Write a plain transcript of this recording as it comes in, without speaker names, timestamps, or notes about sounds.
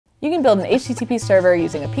You can build an HTTP server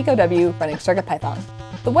using a Pico W running CircuitPython.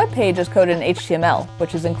 The web page is coded in HTML,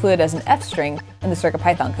 which is included as an F string in the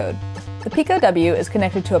CircuitPython code. The Pico W is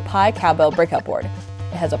connected to a Pi cowbell breakout board.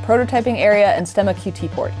 It has a prototyping area and STEMMA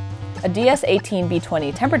QT port. A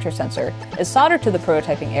DS18B20 temperature sensor is soldered to the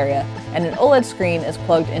prototyping area, and an OLED screen is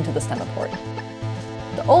plugged into the STEMMA port.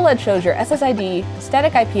 The OLED shows your SSID,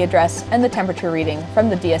 static IP address, and the temperature reading from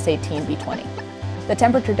the DS18B20. The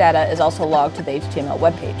temperature data is also logged to the HTML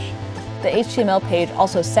web page. The HTML page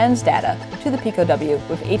also sends data to the Pico W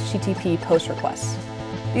with HTTP post requests.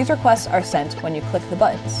 These requests are sent when you click the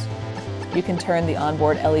buttons. You can turn the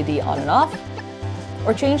onboard LED on and off,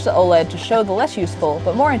 or change the OLED to show the less useful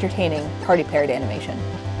but more entertaining party paired animation.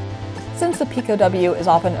 Since the Pico W is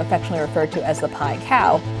often affectionately referred to as the Pi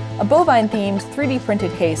Cow, a bovine-themed 3D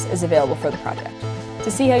printed case is available for the project. To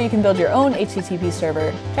see how you can build your own HTTP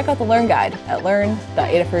server, check out the Learn Guide at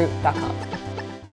learn.adafruit.com.